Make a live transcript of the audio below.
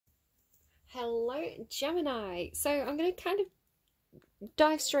Hello, Gemini. So I'm going to kind of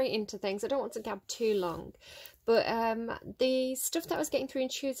dive straight into things. I don't want to gab too long, but the stuff that I was getting through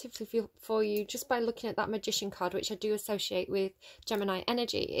intuitively for you just by looking at that Magician card, which I do associate with Gemini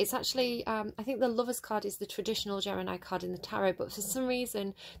energy, it's actually, I think the Lovers card is the traditional Gemini card in the tarot, but for some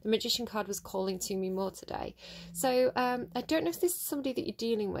reason the Magician card was calling to me more today. So I don't know if this is somebody that you're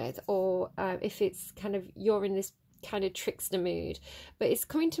dealing with, or if it's kind of you're in this kind of trickster mood, but it's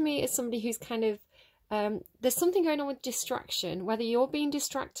coming to me as somebody who's kind of there's something going on with distraction, whether you're being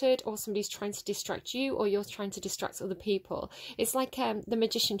distracted or somebody's trying to distract you or you're trying to distract other people. It's like the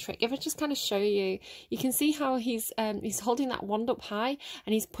magician trick. If I just kind of show you, you can see how he's holding that wand up high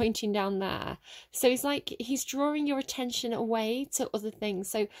and he's pointing down there. So it's like he's drawing your attention away to other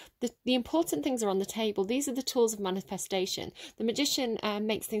things. So the important things are on the table. These are the tools of manifestation. The magician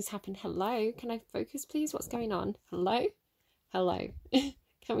makes things happen. Hello, can I focus please? What's going on? Hello? Hello.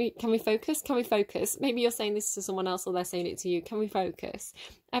 Can we focus? Can we focus? Maybe you're saying this to someone else or they're saying it to you. Can we focus?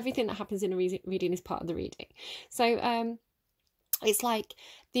 Everything that happens in a reading is part of the reading. So it's like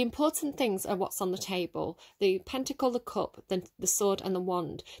the important things are what's on the table. The pentacle, the cup, the sword and the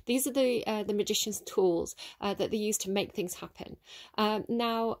wand. These are the magician's tools that they use to make things happen.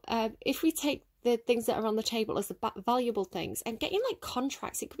 Now, if we take the things that are on the table as the valuable things and getting like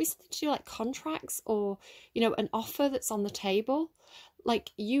contracts, it could be something to do like contracts or, you know, an offer that's on the table.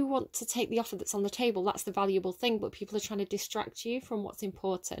 Like you want to take the offer that's on the table, that's the valuable thing, but people are trying to distract you from what's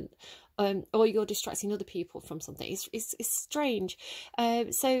important, or you're distracting other people from something. It's strange.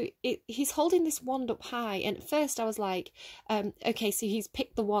 So he's holding this wand up high, and at first I was like, okay, so he's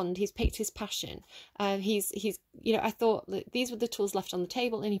picked the wand, he's picked his passion. He's you know, I thought that these were the tools left on the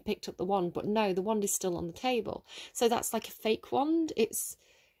table and he picked up the wand, but no, the wand is still on the table. So that's like a fake wand. It's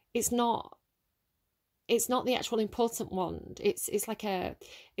not the actual important wand. It's like an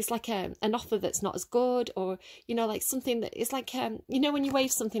offer that's not as good, or you know, like something that is like you know, when you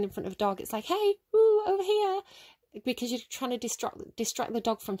wave something in front of a dog, it's like, hey, ooh, over here, because you're trying to distract the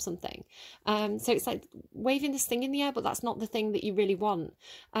dog from something. So it's like waving this thing in the air, but that's not the thing that you really want.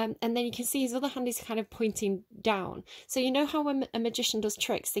 And then you can see his other hand is kind of pointing down. So you know how when a magician does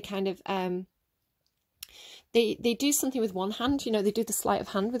tricks, they kind of they do something with one hand, you know, they do the sleight of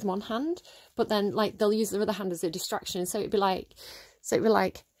hand with one hand, but then like they'll use their other hand as a distraction. So it'd be like,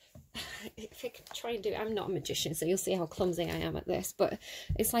 if I can try and do it, I'm not a magician, so you'll see how clumsy I am at this, but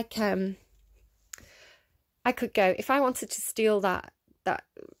it's like, I could go, if I wanted to steal that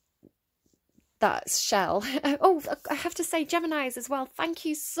shell. Oh, I have to say, Geminis as well, thank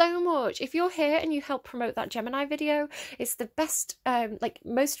you so much. If you're here and you help promote that Gemini video, it's the best, like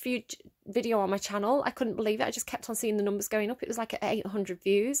most viewed video on my channel. I couldn't believe it. I just kept on seeing the numbers going up. It was like at 800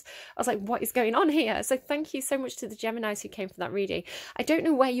 views. I was like, what is going on here? So thank you so much to the Geminis who came for that reading. I don't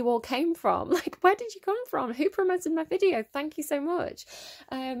know where you all came from. Like, where did you come from? Who promoted my video? Thank you so much.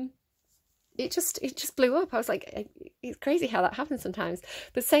 It just blew up. I was like, it's crazy how that happens sometimes.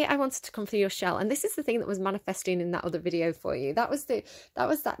 But say I wanted to come for your shell, and this is the thing that was manifesting in that other video for you. That was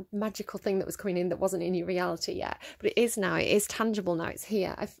that magical thing that was coming in that wasn't in your reality yet, but it is now. It is tangible now. It's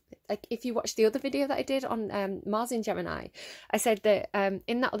here. Like if you watch the other video that I did on Mars in Gemini, I said that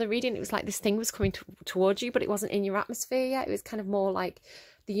in that other reading it was like this thing was coming towards you, but it wasn't in your atmosphere yet. It was kind of more like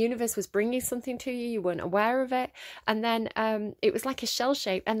the universe was bringing something to you. You weren't aware of it, and then it was like a shell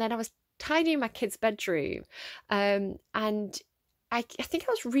shape, and then I was tidying my kid's bedroom, and I think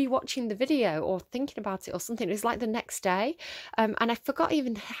I was rewatching the video or thinking about it or something. It was like the next day, and I forgot I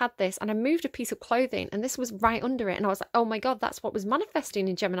even had this, and I moved a piece of clothing and this was right under it, and I was like, oh my god, that's what was manifesting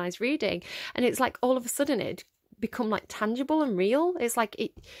in Gemini's reading. And it's like all of a sudden it become like tangible and real. It's like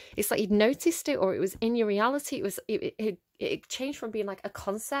you'd noticed it, or it was in your reality. It changed from being like a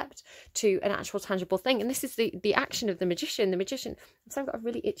concept to an actual tangible thing. And this is the action of the magician. So I've got a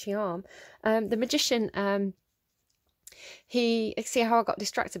really itchy arm. The magician, see how I got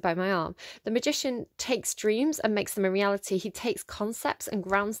distracted by my arm. The magician takes dreams and makes them a reality. He takes concepts and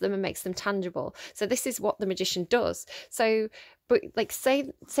grounds them and makes them tangible. So this is what the magician does. So, but like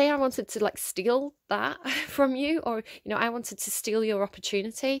say I wanted to like steal that from you, or you know, I wanted to steal your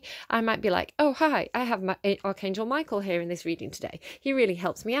opportunity. I might be like, oh hi, I have my Archangel Michael here in this reading today. He really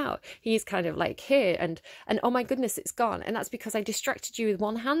helps me out. He's kind of like here, and oh my goodness, it's gone. And that's because I distracted you with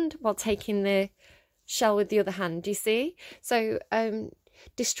one hand while taking the shell with the other hand. Do you see? So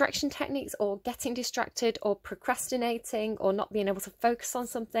distraction techniques, or getting distracted, or procrastinating, or not being able to focus on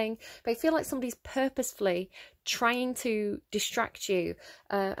something. But I feel like somebody's purposefully trying to distract you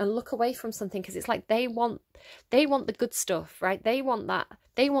and look away from something, because it's like they want the good stuff, right? They want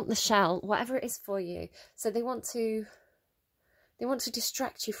the shell, whatever it is for you. So they want to They want to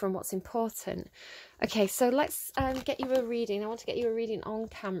distract you from what's important. Okay, so let's get you a reading. I want to get you a reading on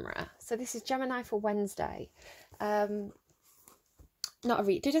camera. So this is Gemini for Wednesday. Not a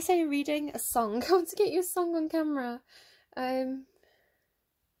read. Did I say a reading? A song. I want to get you a song on camera.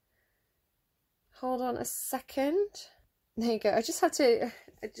 Hold on a second. There you go. I just had to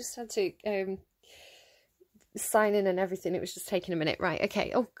sign in and everything. It was just taking a minute. Right,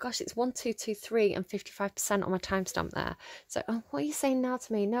 okay. Oh gosh, it's 1223 and 55% on my timestamp there. So what are you saying now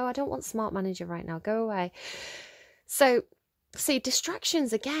to me? No, I don't want Smart Manager right now. Go away. So see,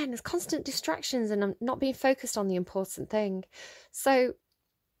 distractions again. There's constant distractions and I'm not being focused on the important thing. So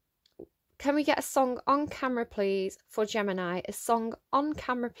can we get a song on camera, please, for Gemini? A song on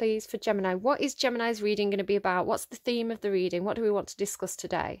camera, please, for Gemini. What is Gemini's reading going to be about? What's the theme of the reading? What do we want to discuss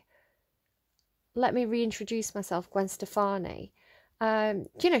today? Let me reintroduce myself, Gwen Stephani.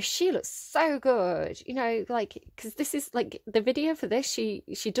 You know, she looks so good, you know, like, because this is like the video for this, she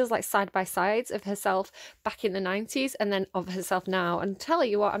does like side by sides of herself back in the 90s and then of herself now. And tell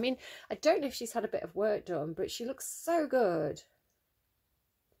you what, I mean, I don't know if she's had a bit of work done, but she looks so good.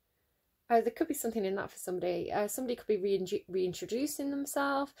 There could be something in that for somebody. Somebody could be reintroducing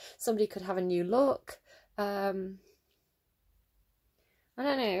themselves. Somebody could have a new look. I don't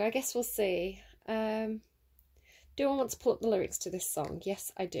know. I guess we'll see. Do I want to pull up the lyrics to this song?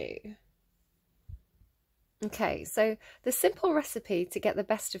 Yes, I do. Okay, so the simple recipe to get the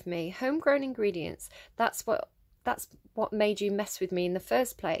best of me, homegrown ingredients. That's what made you mess with me in the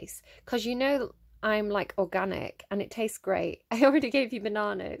first place. Because you know I'm like organic and it tastes great. I already gave you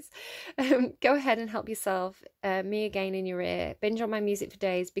bananas. Go ahead and help yourself. Me again in your ear. Binge on my music for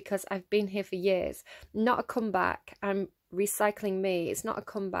days because I've been here for years. Not a comeback. I'm recycling me. It's not a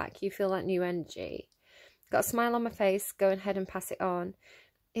comeback. You feel that new energy. Got a smile on my face. Go ahead and pass it on.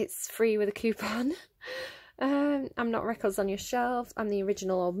 It's free with a coupon. I'm not records on your shelf. I'm the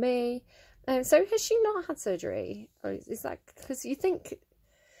original old me. So has she not had surgery? Or is that because you think...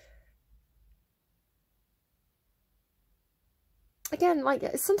 Again, like,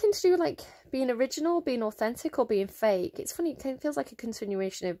 it's something to do with, like, being original, being authentic, or being fake. It's funny, it feels like a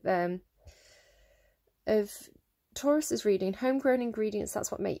continuation of Taurus's reading. Homegrown ingredients, that's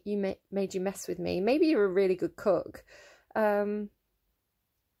what made you mess with me. Maybe you're a really good cook. I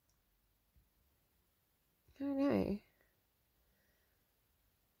don't know.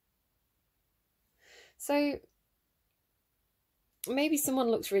 So... maybe someone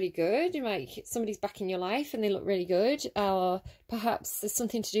looks really good, like somebody's back in your life and they look really good, or perhaps there's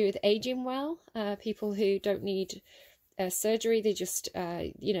something to do with aging well. People who don't need surgery, they just,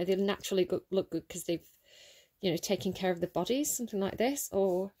 you know, they naturally look good because they've, you know, taken care of their bodies, something like this.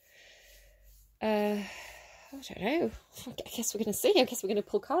 Or, I don't know, I guess we're going to see. I guess we're going to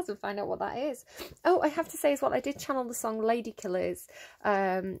pull cards and find out what that is. Oh, I have to say as well, I did channel the song Ladykillers.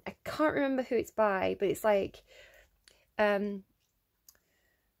 I can't remember who it's by, but it's like...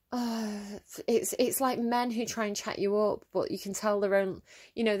 it's like men who try and chat you up, but you can tell their own,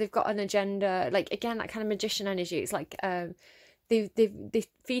 you know, they've got an agenda. Like, again, that kind of magician energy. It's like they're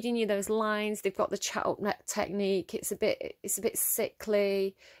feeding you those lines. They've got the chat up technique. It's a bit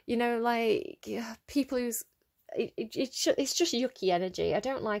sickly, you know, like people who's it's just yucky energy. I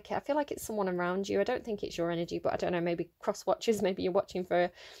don't like it. I feel like it's someone around you. I don't think it's your energy, but I don't know, maybe cross watches, maybe you're watching for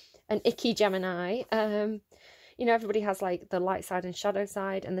an icky Gemini. You know, everybody has like the light side and shadow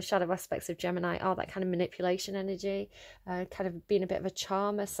side, and the shadow aspects of Gemini are that kind of manipulation energy, kind of being a bit of a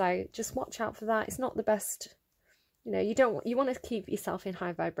charmer. So just watch out for that. It's not the best, you know, you want to keep yourself in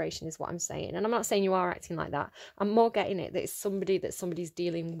high vibration is what I'm saying. And I'm not saying you are acting like that. I'm more getting it that it's somebody that somebody's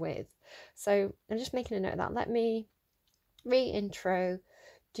dealing with. So I'm just making a note of that. Let me reintroduce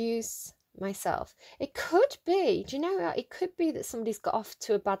myself. It could be, do you know, it could be that somebody's got off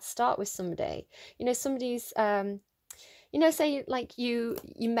to a bad start with somebody. You know, somebody's you know, say like you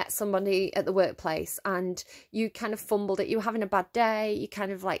met somebody at the workplace and you kind of fumbled it. You were having a bad day. You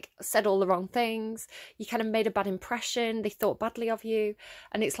kind of like said all the wrong things. You kind of made a bad impression. They thought badly of you.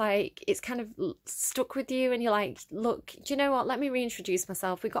 And it's like, it's kind of stuck with you. And you're like, look, do you know what? Let me reintroduce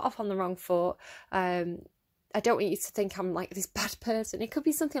myself. We got off on the wrong foot. I don't want you to think I'm like this bad person. It could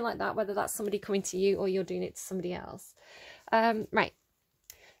be something like that, whether that's somebody coming to you or you're doing it to somebody else. Right.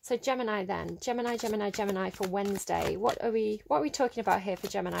 So Gemini then. Gemini for Wednesday. What are we talking about here for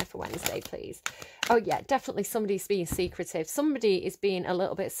Gemini for Wednesday, please? Oh yeah, definitely somebody's being secretive. Somebody is being a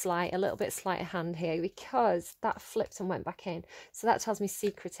little bit slight of hand here, because that flipped and went back in. So that tells me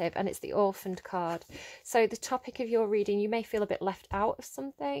secretive, and it's the orphaned card. So the topic of your reading, you may feel a bit left out of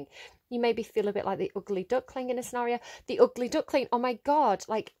something. You maybe feel a bit like the ugly duckling in a scenario. The ugly duckling, oh my God,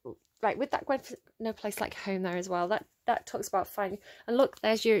 like, right, with that Gwen, no place like home there as well. that talks about finding, and look,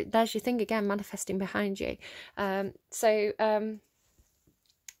 there's your thing again, manifesting behind you.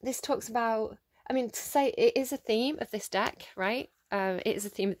 This talks about, I mean, to say it is a theme of this deck, right? It is a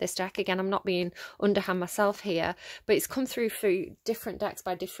theme of this deck. Again, I'm not being underhand myself here, but it's come through different decks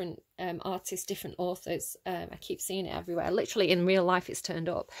by different artists, different authors. I keep seeing it everywhere. Literally in real life, it's turned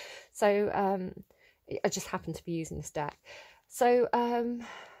up. So I just happen to be using this deck. So,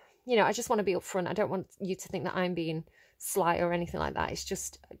 you know, I just want to be upfront. I don't want you to think that I'm being sly or anything like that. It's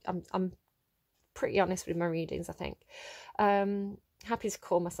just, I'm pretty honest with my readings, I think. Happy to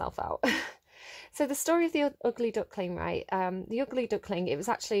call myself out. So the story of the ugly duckling, right? The ugly duckling, it was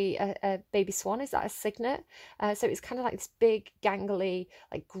actually a baby swan. Is that a cygnet? So it's kind of like this big, gangly,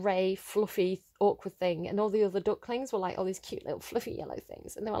 like grey, fluffy, awkward thing. And all the other ducklings were like all these cute little fluffy yellow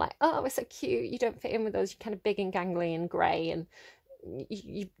things. And they were like, oh, we're so cute. You don't fit in with us. You're kind of big and gangly and grey and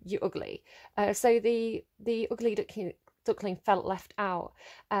you're ugly. So the ugly duckling felt left out.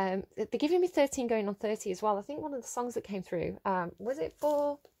 They're giving me 13 going on 30 as well. I think one of the songs that came through, was it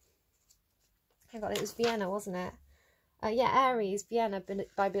for... Hang on, it was Vienna, wasn't it? Yeah, Aries, Vienna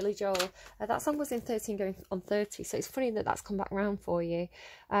by Billy Joel. That song was in 13 going on 30, so it's funny that that's come back around for you.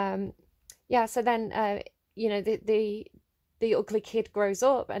 Yeah, so then, you know, the ugly kid grows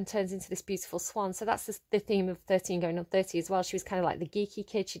up and turns into this beautiful swan. So that's the theme of 13 going on 30 as well. She was kind of like the geeky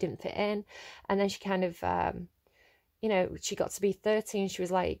kid. She didn't fit in. And then she kind of... you know, she got to be 30 and she was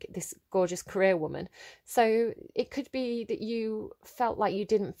like this gorgeous career woman. So it could be that you felt like you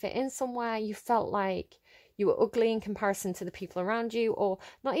didn't fit in somewhere. You felt like you were ugly in comparison to the people around you, or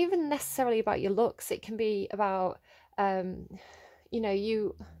not even necessarily about your looks. It can be about, you know,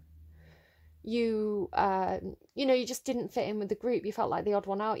 you just didn't fit in with the group. You felt like the odd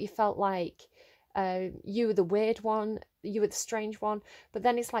one out. You felt like you were the weird one, you were the strange one. But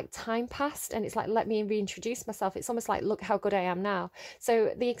then it's like time passed and it's like, let me reintroduce myself. It's almost like, look how good I am now.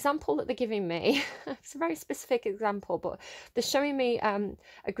 So the example that they're giving me, it's a very specific example, but they're showing me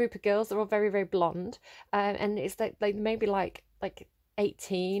a group of girls. They're all very, very blonde, and it's like maybe like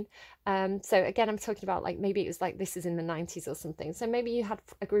 18. So again, I'm talking about like, maybe it was like, this is in the 90s or something. So maybe you had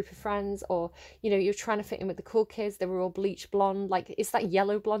a group of friends, or, you know, you're trying to fit in with the cool kids. They were all bleach blonde. Like, it's that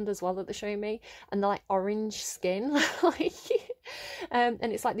yellow blonde as well that they're showing me. And they're like orange skin. Like,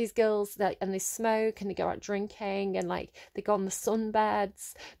 and it's like these girls that, and they smoke and they go out drinking and like they go on the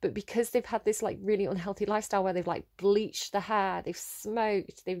sunbeds. But because they've had this like really unhealthy lifestyle where they've like bleached the hair, they've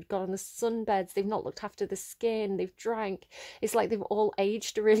smoked, they've gone on the sunbeds, they've not looked after the skin, they've drank. It's like they've all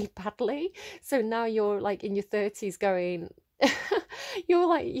aged really badly. So now you're like in your 30s going, you're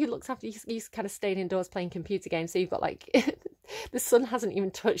like, you looked after, you kind of stayed indoors playing computer games, so you've got like the sun hasn't even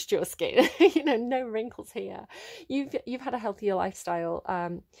touched your skin. You know, no wrinkles here. You've had a healthier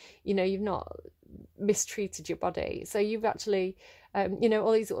lifestyle. You know, you've not mistreated your body, so you've actually you know,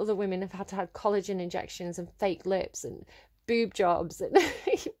 all these other women have had to have collagen injections and fake lips and boob jobs, and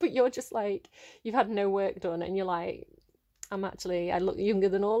but you're just like, you've had no work done, and you're like, I look younger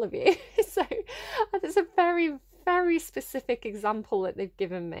than all of you. So it's a very, very specific example that they've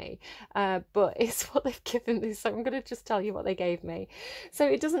given me, but it's what they've given me, so I'm going to just tell you what they gave me. So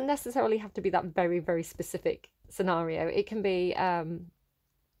it doesn't necessarily have to be that very, very specific scenario. It can be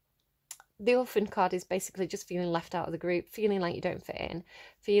the orphan card is basically just feeling left out of the group, feeling like you don't fit in,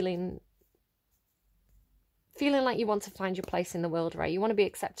 feeling like you want to find your place in the world, right? You want to be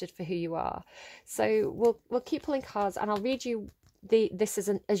accepted for who you are. So we'll keep pulling cards, and I'll read you this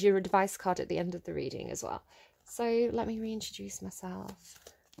as your advice card at the end of the reading as well. So let me reintroduce myself.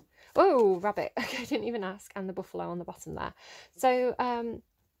 Oh, rabbit. Okay, I didn't even ask. And the buffalo on the bottom there. So,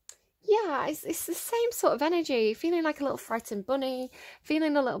 yeah, it's the same sort of energy. Feeling like a little frightened bunny.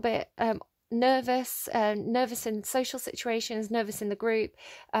 Feeling a little bit nervous. Nervous in social situations. Nervous in the group.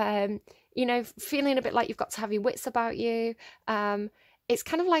 You know, feeling a bit like you've got to have your wits about you. It's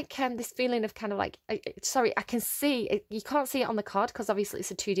kind of like this feeling of kind of like, sorry, I can see it. You can't see it on the card because obviously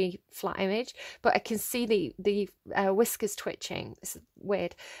it's a 2D flat image, but I can see the whiskers twitching. It's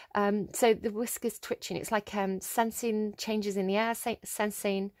weird. So the whiskers twitching, it's like sensing changes in the air,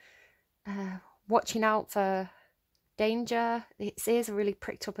 sensing, watching out for danger. Its ears are really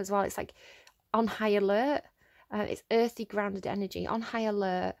pricked up as well. It's like on high alert. It's earthy, grounded energy, on high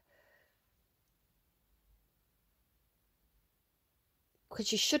alert.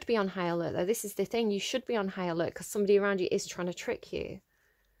 Because you should be on high alert, though. This is the thing. You should be on high alert because somebody around you is trying to trick you.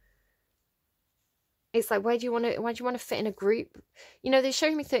 It's like, why do you want to fit in a group? You know, they're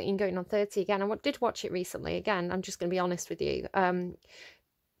showing me 13 going on 30 again. I did watch it recently. Again, I'm just going to be honest with you.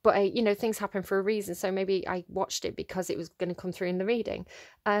 But, you know, things happen for a reason. So maybe I watched it because it was going to come through in the reading.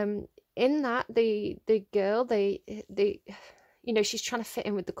 In in that, the girl, you know, she's trying to fit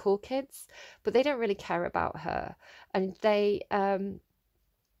in with the cool kids, but they don't really care about her, and they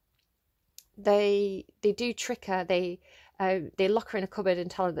do trick her. They lock her in a cupboard and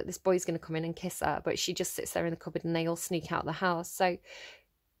tell her that this boy's going to come in and kiss her, but she just sits there in the cupboard, and they all sneak out of the house. So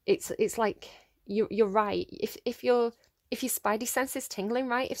it's like you're right. If your spidey sense is tingling,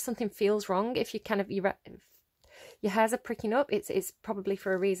 right, if something feels wrong, if you kind of your hairs are pricking up, it's probably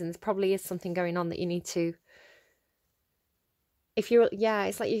for a reason. There probably is something going on that you need to. If you're, yeah,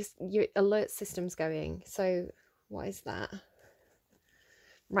 it's like your alert system's going. So what is that?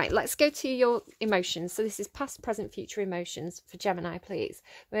 Right, let's go to your emotions. So this is past, present, future emotions for Gemini, please.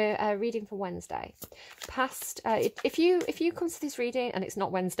 We're reading for Wednesday. Past, if you come to this reading and it's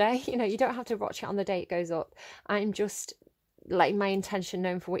not Wednesday, you know, you don't have to watch it on the day it goes up. I'm just letting my intention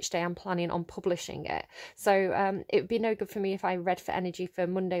known for which day I'm planning on publishing it. So it would be no good for me if I read for energy for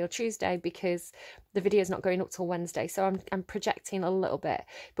Monday or Tuesday, because the video is not going up till Wednesday. So I'm projecting a little bit.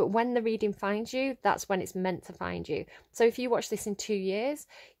 But when the reading finds you, that's when it's meant to find you. So if you watch this in 2 years,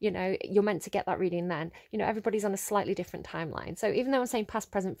 you know, you're meant to get that reading then. You know, everybody's on a slightly different timeline. So even though I'm saying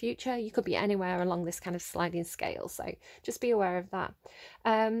past, present, future, you could be anywhere along this kind of sliding scale. So just be aware of that.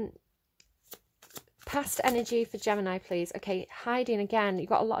 Past energy for Gemini, please. Okay, hiding again. You've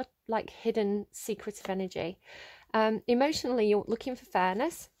got a lot of like hidden secretive energy. Emotionally, you're looking for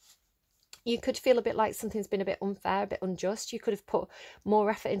fairness. You could feel a bit like something's been a bit unfair, a bit unjust. You could have put more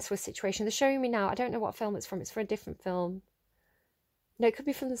effort into a situation. They're showing me now, I don't know what film it's from. It's for a different film. No, it could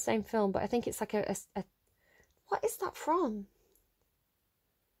be from the same film, but I think it's like a what is that from?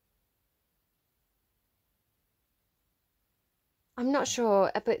 I'm not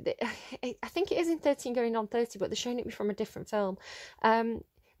sure, but I think it is in 13 going on 30, but they're showing it from a different film.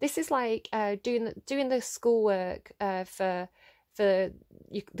 This is like doing the schoolwork for the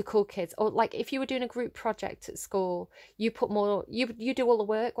cool kids, or like if you were doing a group project at school, you put more, you do all the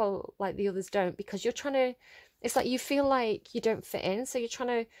work while like the others don't, because you're trying to, it's like you feel like you don't fit in, so you're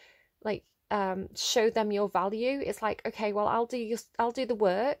trying to like show them your value. It's like, okay, well, I'll do the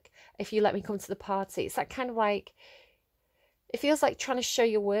work if you let me come to the party. It's that kind of like, it feels like trying to show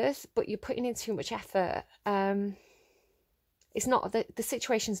your worth, but you're putting in too much effort. It's not, the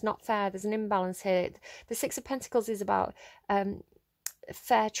situation's not fair. There's an imbalance here. The Six of Pentacles is about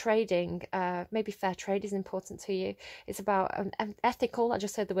fair trading. Maybe fair trade is important to you. It's about ethical. I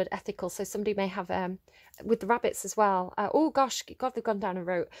just said the word ethical. So somebody may have, with the rabbits as well. Oh gosh, God, they've gone down a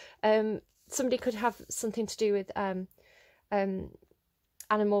road. Somebody could have something to do with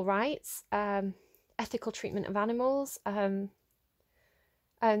animal rights, ethical treatment of animals.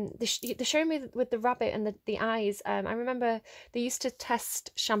 They're showing me with the rabbit and the eyes. I remember they used to test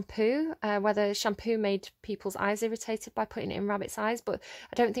shampoo, whether shampoo made people's eyes irritated by putting it in rabbits' eyes, but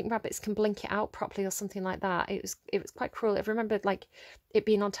I don't think rabbits can blink it out properly or something like that. It was quite cruel. I remember like it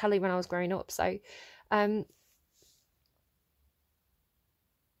being on telly when I was growing up. So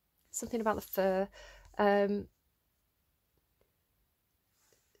something about the fur.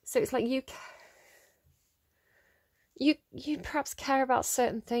 So it's like you perhaps care about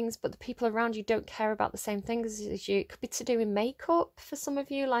certain things, but the people around you don't care about the same things as you. It could be to do with makeup for some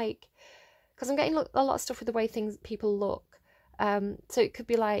of you, like, because I'm getting a lot of stuff with the way people look. So it could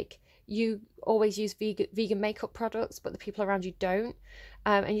be like you always use vegan makeup products, but the people around you don't,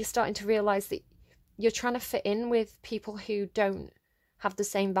 and you're starting to realize that you're trying to fit in with people who don't have the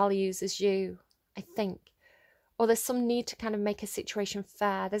same values as you, I think. Or there's some need to kind of make a situation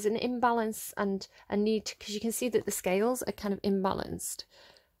fair. There's an imbalance and a need, because you can see that the scales are kind of imbalanced.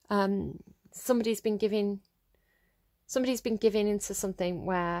 Somebody's been giving into something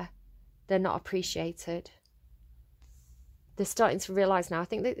where they're not appreciated. They're starting to realise now. I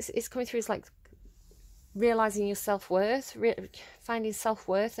think that it's coming through as like realising your self-worth, finding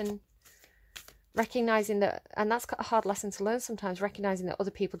self-worth, and recognising that, and that's a hard lesson to learn sometimes, recognising that other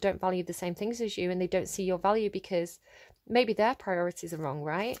people don't value the same things as you, and they don't see your value because maybe their priorities are wrong,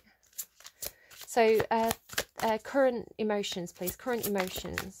 right? So current emotions, please. Current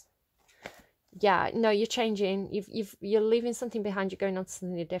emotions. Yeah, no, you're changing. You're leaving something behind. You're going on to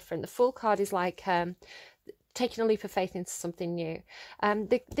something different. The Fool card is like taking a leap of faith into something new.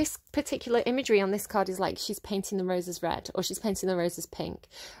 This particular imagery on this card is like she's painting the roses red, or she's painting the roses pink.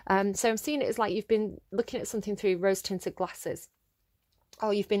 So I'm seeing it as like you've been looking at something through rose-tinted glasses,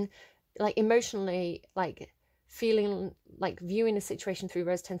 or you've been like emotionally like feeling like viewing a situation through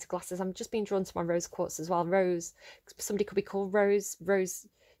rose-tinted glasses. I'm just being drawn to my rose quartz as well. Rose, somebody could be called Rose.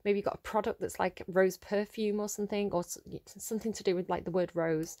 Maybe you've got a product that's like rose perfume or something to do with like the word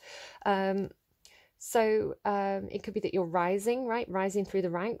rose. So it could be that you're rising, right? Rising through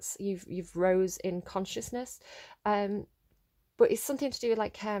the ranks. You've rose in consciousness. But it's something to do with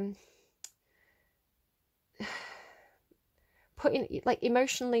like putting, like,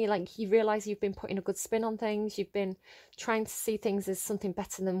 emotionally, like you realize you've been putting a good spin on things. You've been trying to see things as something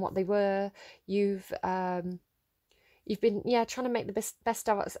better than what they were. You've been, yeah, trying to make the best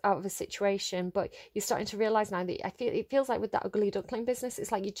out of a situation, but you're starting to realize now that it feels like with that ugly duckling business,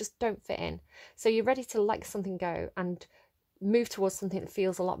 it's like you just don't fit in. So you're ready to let something go and move towards something that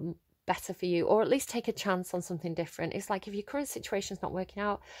feels a lot better for you, or at least take a chance on something different. It's like if your current situation's not working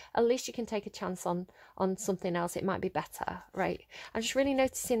out, at least you can take a chance on something else. It might be better, right? I'm just really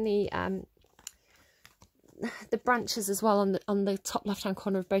noticing the branches as well on the top left hand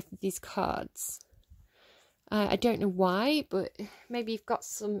corner of both of these cards. I don't know why, but maybe you've got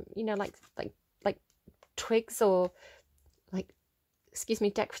some, you know, like twigs or like, excuse me,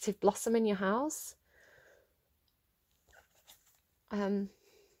 decorative blossom in your house.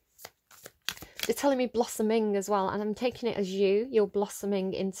 They're telling me blossoming as well, and I'm taking it as you're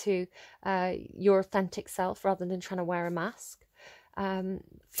blossoming into your authentic self rather than trying to wear a mask.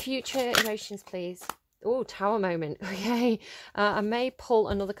 Future emotions, please. Oh, Tower moment. Okay. I may pull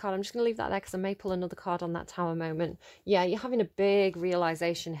another card. I'm just going to leave that there because I may pull another card on that Tower moment. Yeah, you're having a big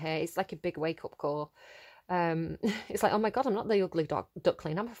realization here. It's like a big wake-up call. It's like, oh my God, I'm not the ugly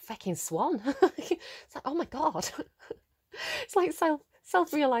duckling. I'm a fucking swan. It's like, oh my God. It's like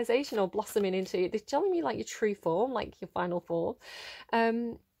self-realization or blossoming into it. They're telling me like your true form, like your final form.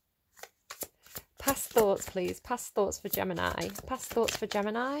 Past thoughts, please. Past thoughts for Gemini. Past thoughts for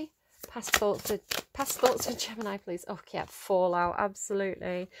Gemini. Past thoughts for Gemini, please. Oh, yeah, fallout,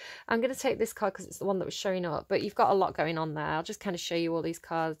 absolutely. I'm going to take this card because it's the one that was showing up, but you've got a lot going on there. I'll just kind of show you all these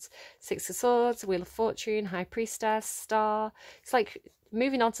cards. Six of Swords, Wheel of Fortune, High Priestess, Star. It's like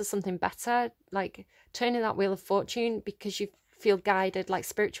moving on to something better, like turning that Wheel of Fortune because you feel guided, like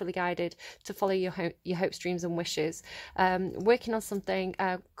spiritually guided, to follow your hopes, dreams and wishes. Working on something,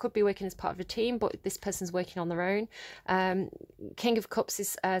 could be working as part of a team, but this person's working on their own. King of Cups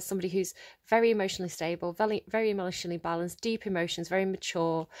is somebody who's very emotionally stable, very emotionally balanced, deep emotions, very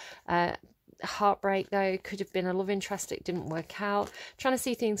mature. Heartbreak, though, could have been a love interest, it didn't work out. Trying to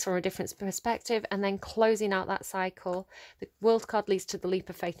see things from a different perspective and then closing out that cycle. The World card leads to the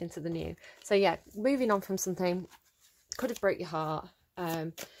leap of faith into the new. So yeah, moving on from something could have broke your heart,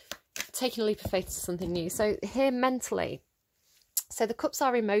 taking a leap of faith to something new. So here, mentally, so the cups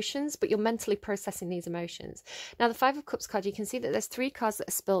are emotions, but you're mentally processing these emotions. Now the Five of Cups card, you can see that there's 3 cards that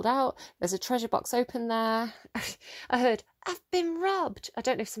are spilled out. There's a treasure box open there. I heard, I've been robbed. I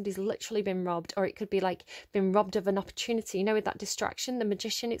don't know if somebody's literally been robbed, or it could be like been robbed of an opportunity. You know, with that distraction, the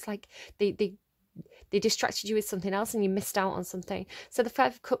magician, it's like they distracted you with something else and you missed out on something. So the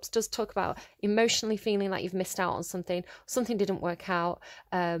Five of Cups does talk about emotionally feeling like you've missed out on something didn't work out,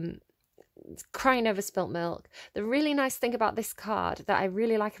 crying over spilt milk. The really nice thing about this card, that I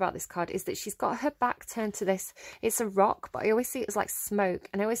really like about this card, is that she's got her back turned to this. It's a rock, but I always see it as like smoke,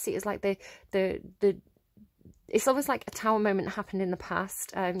 and I always see it as like the it's almost like a Tower moment happened in the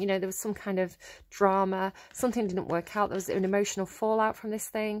past. You know, there was some kind of drama, something didn't work out, there was an emotional fallout from this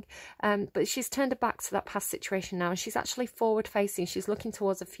thing, but she's turned her back to that past situation now, and she's actually forward facing, she's looking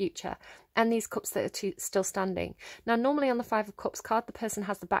towards a future, and these cups that are still standing. Now normally on the Five of Cups card, the person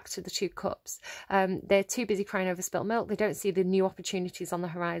has the back to the 2 cups. They're too busy crying over spilt milk, they don't see the new opportunities on the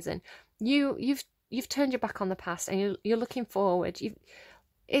horizon. You've turned your back on the past, and you're looking forward.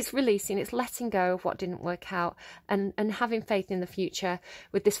 It's releasing, it's letting go of what didn't work out, and having faith in the future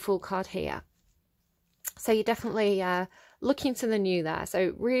with this Fool card here. So you're definitely looking to the new there.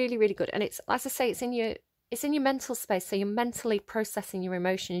 So really, really good. And it's, as I say, it's in your mental space. So you're mentally processing your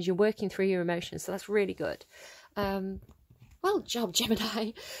emotions. You're working through your emotions. So that's really good. Well job,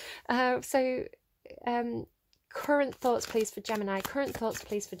 Gemini. Current thoughts, please, for Gemini. Current thoughts,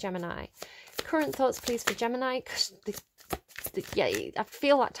 please, for Gemini. Current thoughts, please, for Gemini. Yeah, I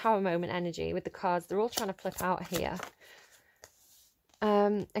feel that Tower moment energy with the cards. They're all trying to flip out here.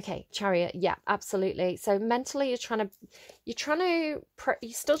 Okay, Chariot. Yeah, absolutely. So mentally, you're still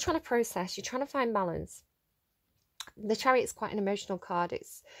trying to process. You're trying to find balance. The Chariot's quite an emotional card.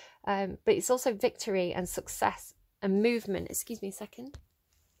 It's, but it's also victory and success and movement. Excuse me a second.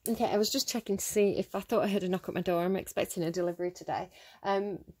 Okay, I was just checking to see if I thought I heard a knock at my door. I'm expecting a delivery today.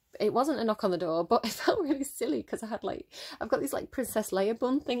 it wasn't a knock on the door, but it felt really silly because I've got these like Princess Leia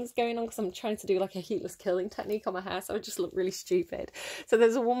bun things going on because I'm trying to do like a heatless curling technique on my hair, so I just look really stupid. So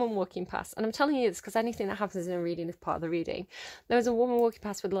there's a woman walking past, and I'm telling you this because anything that happens in a reading is part of the reading. There was a woman walking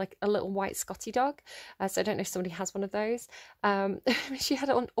past with like a little white Scotty dog, so I don't know if somebody has one of those. She had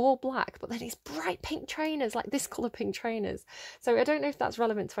it on all black, but then these bright pink trainers, like this colour pink trainers. So I don't know if that's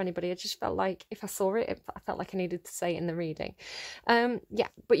relevant to anybody. I just felt like if I saw it, I felt like I needed to say it in the reading. Yeah,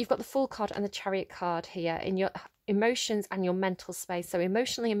 but you've got the Fool card and the Chariot card here in your emotions and your mental space. So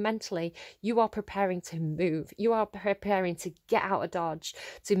emotionally and mentally, you are preparing to move. You are preparing to get out of Dodge,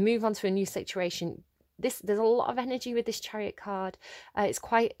 to move on to a new situation. There's a lot of energy with this Chariot card. It's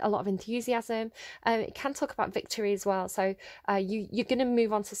quite a lot of enthusiasm. It can talk about victory as well. So you're going to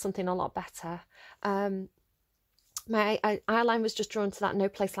move on to something a lot better. My eyeline was just drawn to that No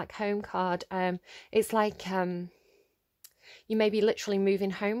Place Like Home card. It's like you may be literally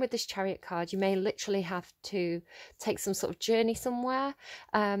moving home with this Chariot card. You may literally have to take some sort of journey somewhere.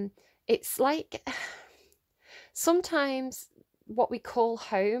 It's like sometimes what we call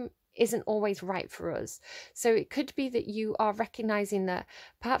home isn't always right for us. So it could be that you are recognizing that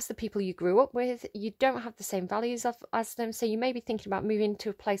perhaps the people you grew up with, you don't have the same values as them. So you may be thinking about moving to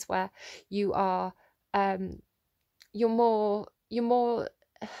a place where you are you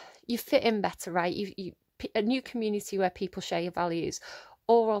fit in better, right? You a new community where people share your values.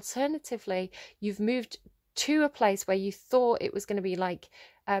 Or alternatively, you've moved to a place where you thought it was going to be like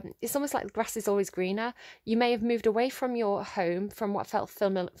it's almost like the grass is always greener. You may have moved away from your home, from what felt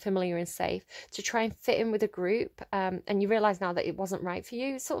familiar and safe, to try and fit in with a group, and you realise now that it wasn't right for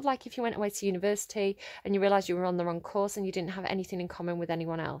you. It's sort of like if you went away to university and you realised you were on the wrong course and you didn't have anything in common with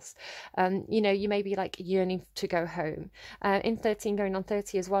anyone else. You know, you may be like yearning to go home. In 13 going on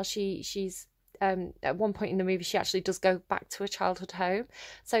 30 as well, she's at one point in the movie, she actually does go back to a childhood home.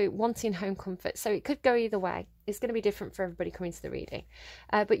 So wanting home comfort. So it could go either way. It's going to be different for everybody coming to the reading.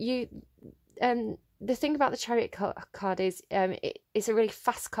 But the thing about the Chariot card is it's a really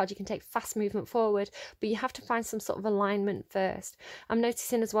fast card. You can take fast movement forward, but you have to find some sort of alignment first. I'm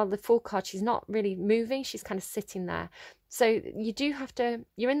noticing as well the Fool card, she's not really moving. She's kind of sitting there. So you do have to,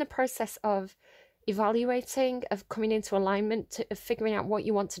 you're in the process of evaluating, of coming into alignment, of figuring out what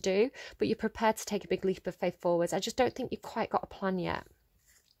you want to do, but you're prepared to take a big leap of faith forwards. I just don't think you've quite got a plan yet.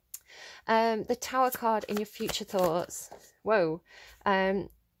 The Tower card in your future thoughts. Whoa.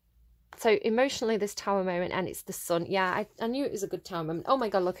 So emotionally, this Tower moment, and it's the Sun. Yeah, I knew it was a good Tower moment. Oh my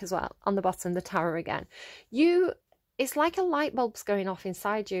God, look as well on the bottom, the Tower again. It's like a light bulb's going off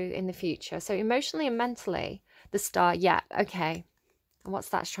inside you in the future. So emotionally and mentally, the Star. Yeah, okay. And what's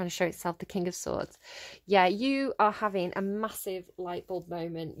that? It's trying to show itself, the King of Swords. Yeah, you are having a massive light bulb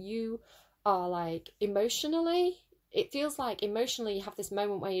moment. You are like emotionally, it feels like emotionally you have this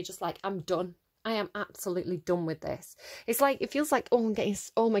moment where you're just like, I'm done. I am absolutely done with this. It's like, it feels like, oh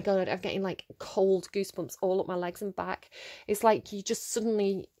my God, I'm getting like cold goosebumps all up my legs and back. It's like you just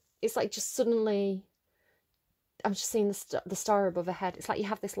suddenly, I'm just seeing the star above her head. It's like you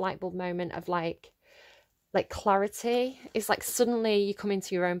have this light bulb moment of like clarity. It's like suddenly you come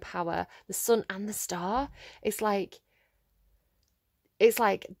into your own power. The Sun and the Star. It's like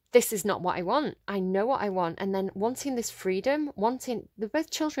this is not what I want. I know what I want. And then wanting this freedom, they're both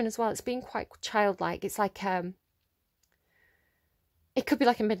children as well. It's being quite childlike. It's like it could be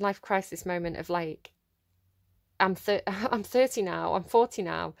like a midlife crisis moment of like, I'm 30 now, I'm 40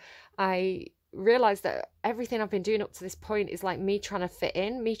 now. I realize that everything I've been doing up to this point is like me trying to fit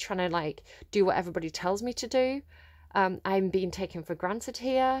in, me trying to like do what everybody tells me to do. I'm being taken for granted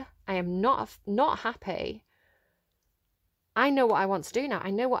here. I am not happy. I know what I want to do now.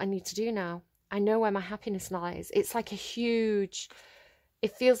 I know what I need to do now. I know where my happiness lies. It's like it feels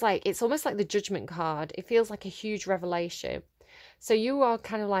like, it's almost like the Judgment card. It feels like a huge revelation. So you are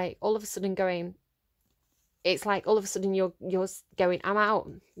kind of like all of a sudden going, it's like all of a sudden you're going, I'm out.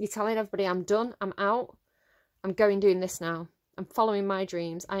 You're telling everybody I'm done. I'm out. I'm going doing this now. I'm following my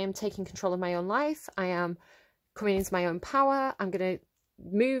dreams. I am taking control of my own life. I am coming into my own power. I'm going to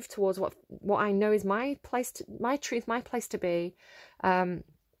move towards what I know is my place, my truth, my place to be.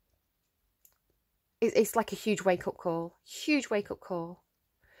 It's like a huge wake-up call. Huge wake-up call.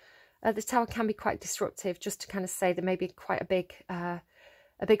 The Tower can be quite disruptive, just to kind of say there may be quite a big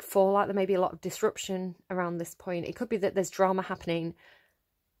fallout. There may be a lot of disruption around this point. It could be that there's drama happening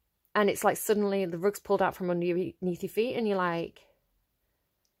and it's like suddenly the rug's pulled out from underneath your feet and you're like,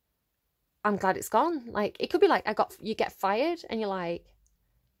 I'm glad it's gone. Like, it could be like, you get fired and you're like,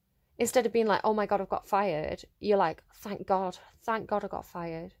 instead of being like, oh my God, I've got fired, you're like, thank God I got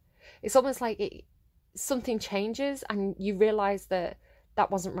fired. It's almost like something changes and you realise that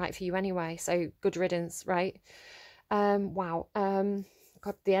that wasn't right for you anyway. So good riddance, right? Wow.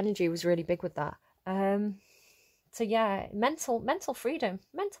 God, the energy was really big with that. So yeah, mental freedom,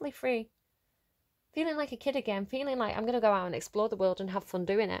 mentally free. Feeling like a kid again, feeling like I'm going to go out and explore the world and have fun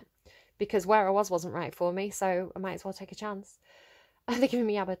doing it. Because where I was wasn't right for me, so I might as well take a chance. They're giving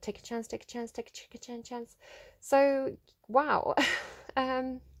me Abba, take a chance, take a chance, take a chance. So, wow.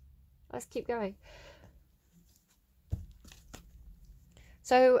 Let's keep going.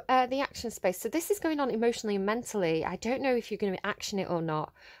 So the action space. So this is going on emotionally and mentally. I don't know if you're going to action it or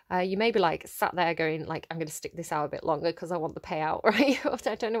not. You may be like sat there going like, I'm going to stick this out a bit longer because I want the payout, right?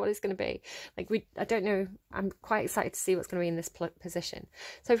 I don't know what it's going to be. Like I don't know. I'm quite excited to see what's going to be in this position.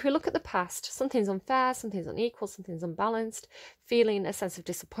 So if we look at the past, something's unfair, something's unequal, something's unbalanced, feeling a sense of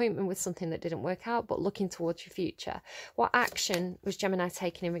disappointment with something that didn't work out, but looking towards your future. What action was Gemini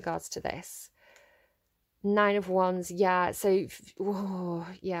taking in regards to this? 9 of Wands, yeah. So, oh,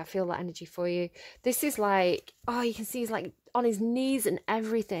 yeah, I feel that energy for you. This is like, oh, you can see he's like on his knees and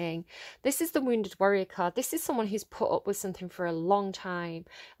everything. This is the Wounded Warrior card. This is someone who's put up with something for a long time,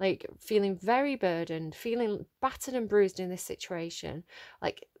 like feeling very burdened, feeling battered and bruised in this situation,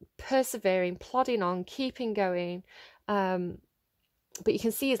 like persevering, plodding on, keeping going. But you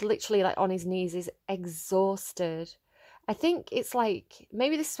can see he's literally like on his knees, he's exhausted. I think it's like,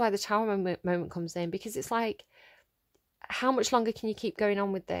 maybe this is why the Tower moment comes in, because it's like, how much longer can you keep going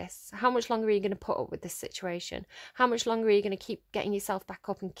on with this? How much longer are you going to put up with this situation? How much longer are you going to keep getting yourself back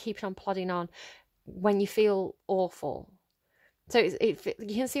up and keeping on plodding on when you feel awful? So you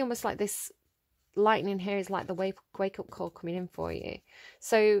can see almost like this lightning here is like the wake up call coming in for you.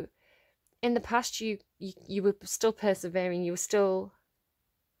 So in the past, you were still persevering, you were still...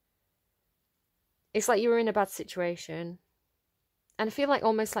 It's like you were in a bad situation. And I feel like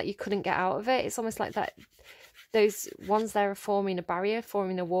almost like you couldn't get out of it. It's almost like that those ones there are forming a barrier,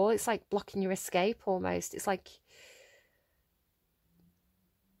 forming a wall. It's like blocking your escape almost. It's like...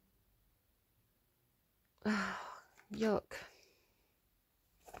 Oh, yuck.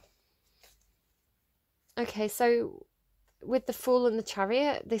 Okay, so with the Fool and the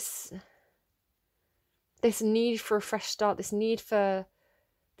Chariot, this need for a fresh start, this need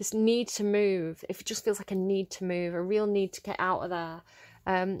to move, if it just feels like a need to move, a real need to get out of there.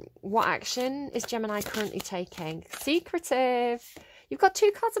 What action is Gemini currently taking? Secretive. You've got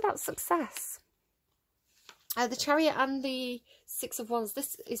 2 cards about success. The Chariot and the 6 of Wands.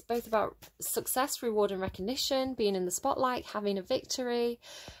 This is both about success, reward and recognition, being in the spotlight, having a victory.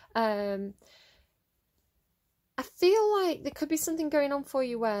 I feel like there could be something going on for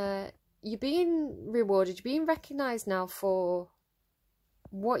you where you're being rewarded, you're being recognised now for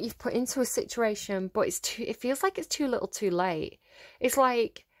what you've put into a situation, but it feels like it's too little too late. It's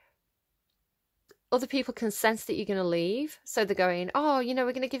like other people can sense that you're going to leave, so they're going, oh, you know,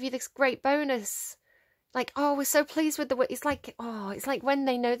 we're going to give you this great bonus, like, oh, we're so pleased with the way. It's like, oh, it's like when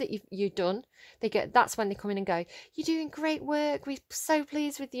they know that you're done, that's when they come in and go, you're doing great work, we're so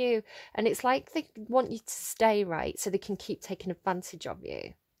pleased with you. And it's like they want you to stay, right, so they can keep taking advantage of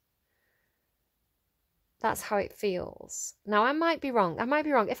you. That's how it feels. Now, I might be wrong.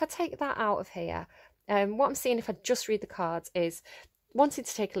 If I take that out of here, what I'm seeing if I just read the cards is wanting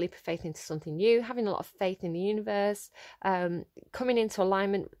to take a leap of faith into something new, having a lot of faith in the universe, coming into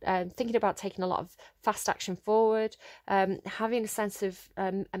alignment, thinking about taking a lot of fast action forward, having a sense of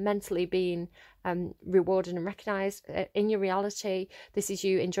mentally being rewarded and recognised in your reality. This is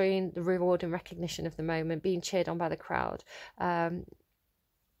you enjoying the reward and recognition of the moment, being cheered on by the crowd.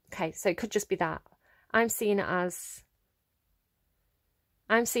 Okay, so it could just be that. I'm seeing it as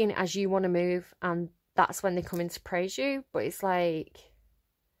you want to move, and that's when they come in to praise you. But it's like,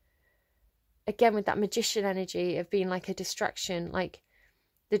 again, with that magician energy of being like a distraction, like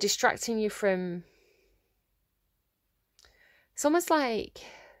they're distracting you from... It's almost like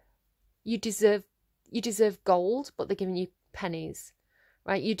you deserve gold, but they're giving you pennies,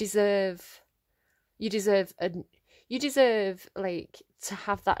 right? You deserve like to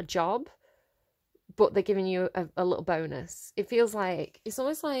have that job, but they're giving you a little bonus. It feels like, it's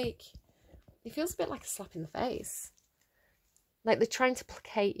almost like, it feels a bit like a slap in the face. Like they're trying to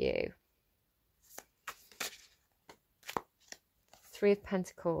placate you. 3 of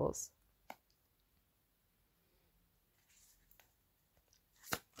Pentacles.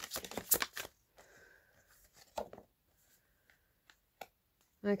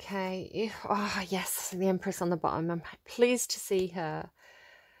 Okay. Oh, yes, the Empress on the bottom. I'm pleased to see her.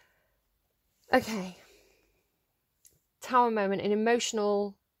 Okay, Tower moment, an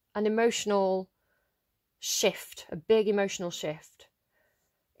emotional shift, a big emotional shift.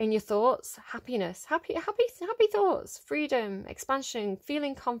 in your thoughts, happiness, happy thoughts, freedom, expansion,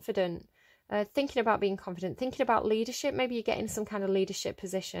 feeling confident, thinking about being confident, thinking about leadership. Maybe you're getting some kind of leadership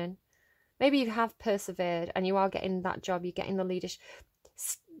position. Maybe you have persevered and you are getting that job, you're getting the leadership.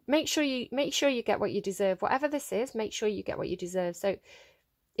 Make sure you get what you deserve. Whatever this is, make sure you get what you deserve. So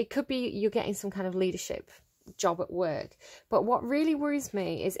it could be you're getting some kind of leadership job at work. But what really worries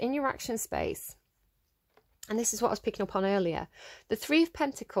me is in your action space, and this is what I was picking up on earlier, the Three of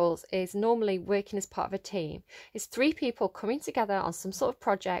Pentacles is normally working as part of a team. It's three people coming together on some sort of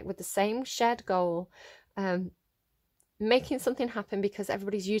project with the same shared goal, making something happen because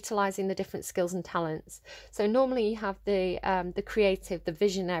everybody's utilizing the different skills and talents. So normally you have the creative, the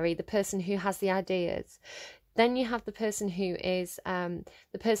visionary, the person who has the ideas. Then you have the person who is the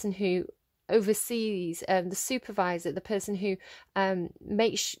person who oversees, the supervisor, the person who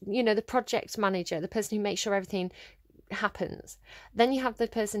makes, the project manager, the person who makes sure everything happens. Then you have the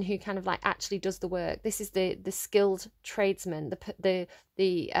person who kind of like actually does the work. This is the skilled tradesman, the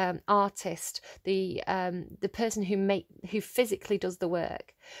artist, the person who physically does the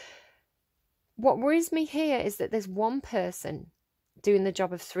work. What worries me here is that there's one person doing the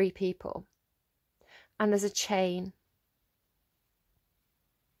job of three people, and there's a chain.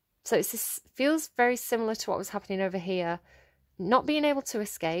 So this feels very similar to what was happening over here. Not being able to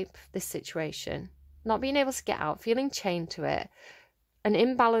escape this situation, not being able to get out, feeling chained to it, an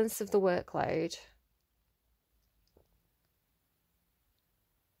imbalance of the workload.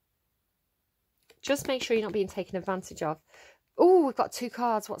 Just make sure you're not being taken advantage of. Oh, we've got two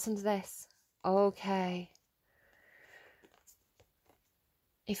cards. What's under this? Okay.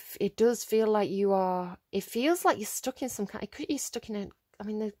 If it does feel like it feels like you're stuck in some kind, you're stuck in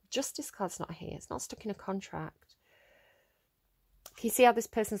the Justice card's not here. It's not stuck in a contract. Can you see how this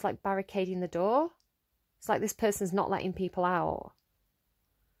person's like barricading the door? It's like this person's not letting people out.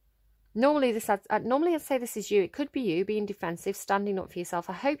 Normally I'd say this is you. It could be you being defensive, standing up for yourself.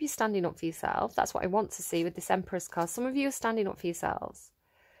 I hope you're standing up for yourself. That's what I want to see with this Empress card. Some of you are standing up for yourselves.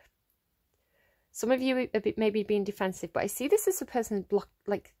 Some of you are maybe being defensive, but I see this as a person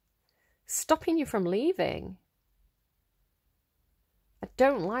stopping you from leaving. I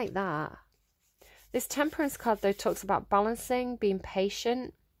don't like that. This Temperance card, though, talks about balancing, being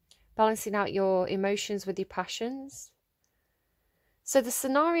patient, balancing out your emotions with your passions. So the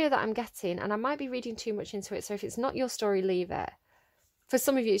scenario that I'm getting, and I might be reading too much into it, so if it's not your story, leave it. For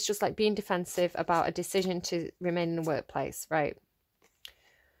some of you, it's just like being defensive about a decision to remain in the workplace, right?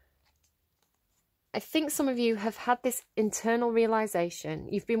 I think some of you have had this internal realization.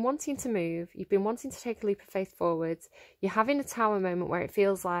 You've been wanting to move. You've been wanting to take a leap of faith forwards. You're having a tower moment where it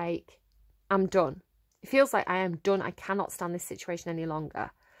feels like, I'm done. It feels like I am done. I cannot stand this situation any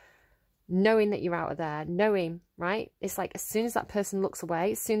longer. Knowing that you're out of there. Knowing, right? It's like as soon as that person looks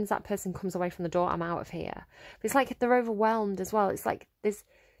away, as soon as that person comes away from the door, I'm out of here. But it's like they're overwhelmed as well. It's like there's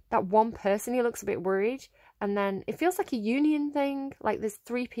that one person who looks a bit worried. And then it feels like a union thing. Like there's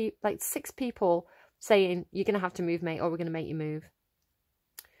six people saying, you're going to have to move, mate, or we're going to make you move.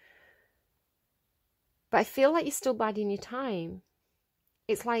 But I feel like you're still biding your time.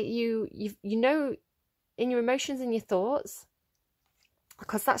 It's like you know, in your emotions and your thoughts,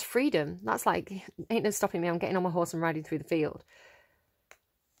 because that's freedom. That's like, ain't no stopping me. I'm getting on my horse and riding through the field.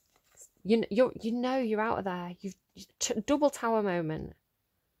 You know you're out of there. You've double tower moment.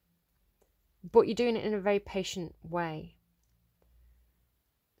 But you're doing it in a very patient way.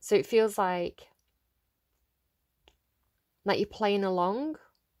 So it feels like you're playing along,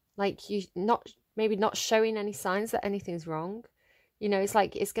 like you maybe not showing any signs that anything's wrong. It's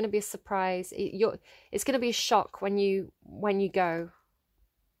like it's going to be a surprise. It's going to be a shock when you go.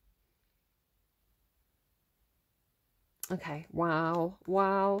 Okay, wow.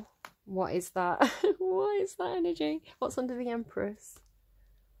 What is that? What is that energy? What's under the Empress?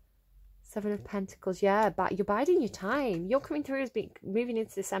 Seven of Pentacles. Yeah, but you're biding your time. You're coming through as moving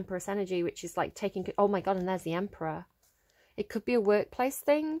into this Empress energy, which is like taking. Oh my God! And there's the Emperor. It could be a workplace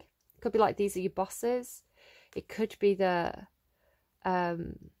thing. It could be like these are your bosses. It could be these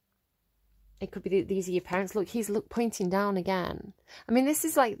are your parents. Look, he's pointing down again. I mean, this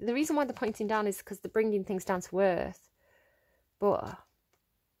is like the reason why they're pointing down is because they're bringing things down to earth. But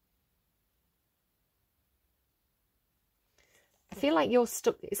I feel like you're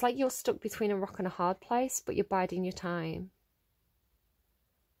stuck. It's like you're stuck between a rock and a hard place, but you're biding your time.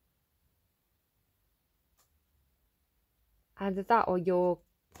 Either that or you're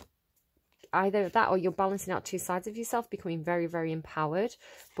balancing out two sides of yourself, becoming very, very empowered,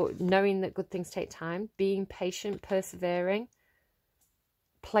 but knowing that good things take time, being patient, persevering,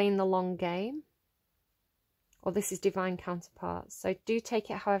 playing the long game. or this is divine counterparts. So do take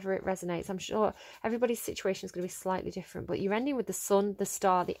it however it resonates. I'm sure everybody's situation is going to be slightly different, but you're ending with the Sun, the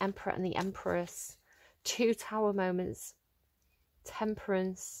Star, the Emperor and the Empress. 2 Tower moments.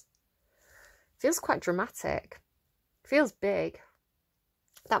 Temperance. Feels quite dramatic. Feels big.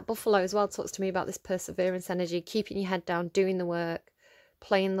 That Buffalo as well talks to me about this perseverance energy, keeping your head down, doing the work,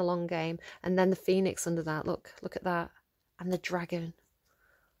 playing the long game. And then the Phoenix under that. Look at that. And the Dragon.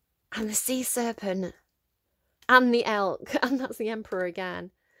 And the Sea Serpent. And the Elk. And that's the Emperor again.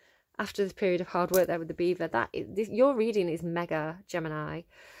 After this period of hard work there with the Beaver. Your reading is mega, Gemini.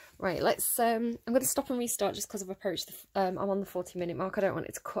 Right, let's, I'm going to stop and restart just because I've approached I'm on the 40-minute mark. I don't want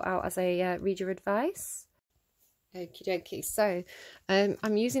it to cut out as I read your advice. Okie dokie. So,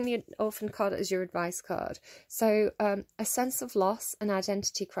 I'm using the Orphan card as your advice card. So, a sense of loss, an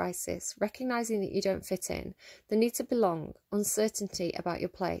identity crisis, recognising that you don't fit in, the need to belong, uncertainty about your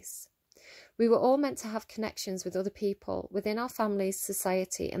place. We were all meant to have connections with other people within our families,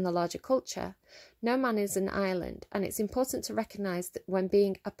 society and the larger culture. No man is an island, and it's important to recognise that when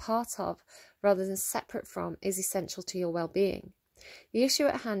being a part of rather than separate from is essential to your well-being. The issue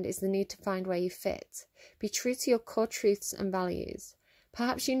at hand is the need to find where you fit. Be true to your core truths and values.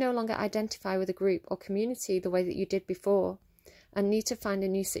 Perhaps you no longer identify with a group or community the way that you did before and need to find a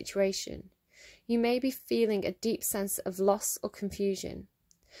new situation. You may be feeling a deep sense of loss or confusion.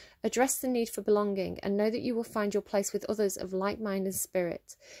 Address the need for belonging and know that you will find your place with others of like mind and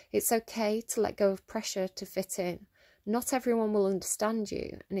spirit. It's okay to let go of pressure to fit in. Not everyone will understand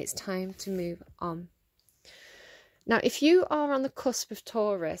you, and it's time to move on. Now, if you are on the cusp of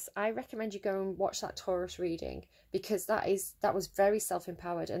Taurus, I recommend you go and watch that Taurus reading, because that was very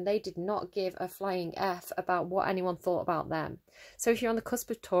self-empowered, and they did not give a flying F about what anyone thought about them. So if you're on the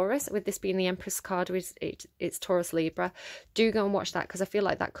cusp of Taurus, with this being the Empress card, it's Taurus Libra, do go and watch that, because I feel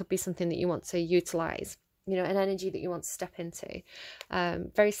like that could be something that you want to utilise, you know, an energy that you want to step into.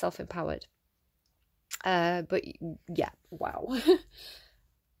 Very self-empowered. But yeah, wow.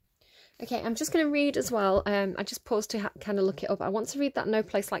 Okay, I'm just going to read as well. I just paused to kind of look it up. I want to read that No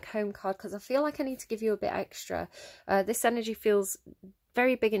Place Like Home card because I feel like I need to give you a bit extra. This energy feels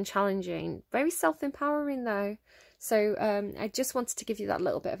very big and challenging. Very self-empowering though. So I just wanted to give you that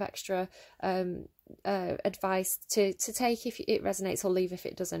little bit of extra advice to take if it resonates, or leave if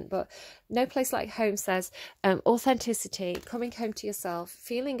it doesn't. But No Place Like Home says authenticity, coming home to yourself,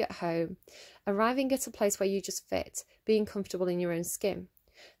 feeling at home, arriving at a place where you just fit, being comfortable in your own skin.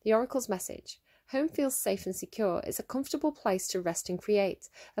 The Oracle's message: home feels safe and secure. It's a comfortable place to rest and create,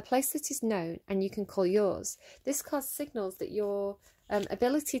 a place that is known and you can call yours. This card signals that your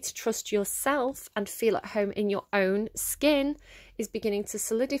ability to trust yourself and feel at home in your own skin is beginning to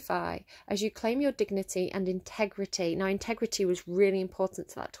solidify as you claim your dignity and integrity. Now, integrity was really important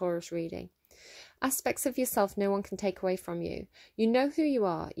to that Taurus reading. Aspects of yourself no one can take away from you. You know who you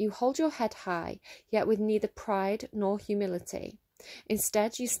are. You hold your head high, yet with neither pride nor humility.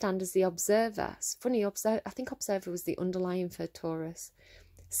 Instead, you stand as the observer. It's funny, I think observer was the underlying for Taurus.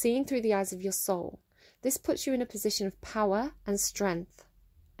 Seeing through the eyes of your soul. This puts you in a position of power and strength.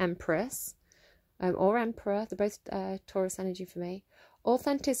 Empress or Emperor, they're both Taurus energy for me.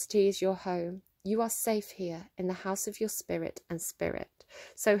 Authenticity is your home. You are safe here in the house of your spirit and spirit.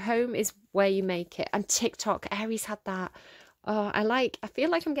 So home is where you make it. And TikTok, Aries had that. Oh, I feel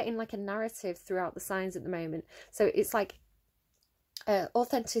like I'm getting like a narrative throughout the signs at the moment. So it's like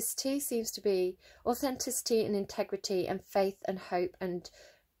authenticity seems to be authenticity and integrity and faith and hope and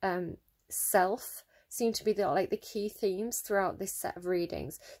self seem to be the key themes throughout this set of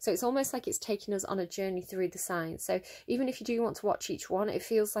readings. So it's almost like it's taking us on a journey through the signs. So even if you do want to watch each one, it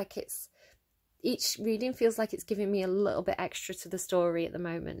feels like each reading feels like it's giving me a little bit extra to the story at the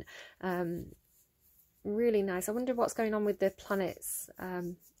moment. Really nice. I wonder what's going on with the planets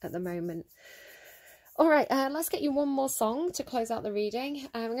at the moment. All right, let's get you one more song to close out the reading.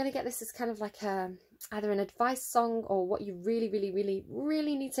 I'm going to get this as kind of like either an advice song or what you really, really, really,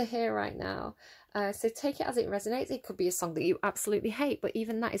 really need to hear right now. So take it as it resonates. It could be a song that you absolutely hate, but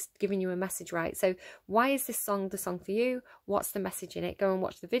even that is giving you a message, right? So why is this song the song for you? What's the message in it? Go and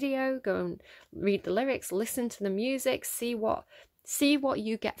watch the video, go and read the lyrics, listen to the music, see what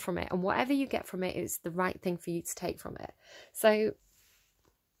you get from it. And whatever you get from it is the right thing for you to take from it. So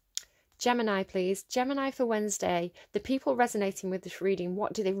Gemini, please. Gemini for Wednesday. The people resonating with this reading,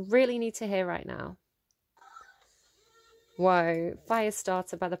 what do they really need to hear right now? Whoa.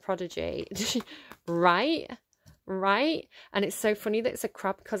 Firestarter by the Prodigy. Right? And it's so funny that it's a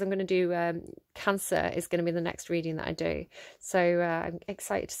crab, because I'm going to do Cancer is going to be the next reading that I do. So I'm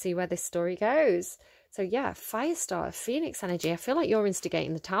excited to see where this story goes. So yeah, Firestarter, Phoenix energy. I feel like you're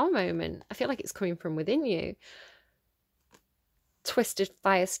instigating the Tower moment. I feel like it's coming from within you. Twisted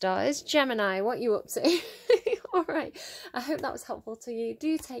Firestarters. Gemini, what are you up to? All right, I hope that was helpful to you.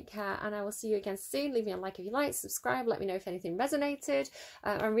 Do take care, and I will see you again soon. Leave me a like if you like, subscribe, let me know if anything resonated.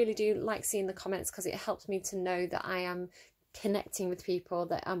 I really do like seeing the comments because it helps me to know that I am connecting with people,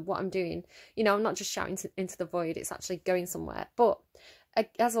 that what I'm doing, you know, I'm not just shouting into the void, it's actually going somewhere. But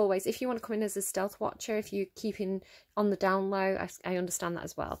as always, if you want to come in as a stealth watcher, if you're keeping on the down low, I understand that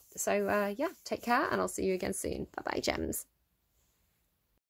as well. So yeah, take care, and I'll see you again soon. Bye bye, gems.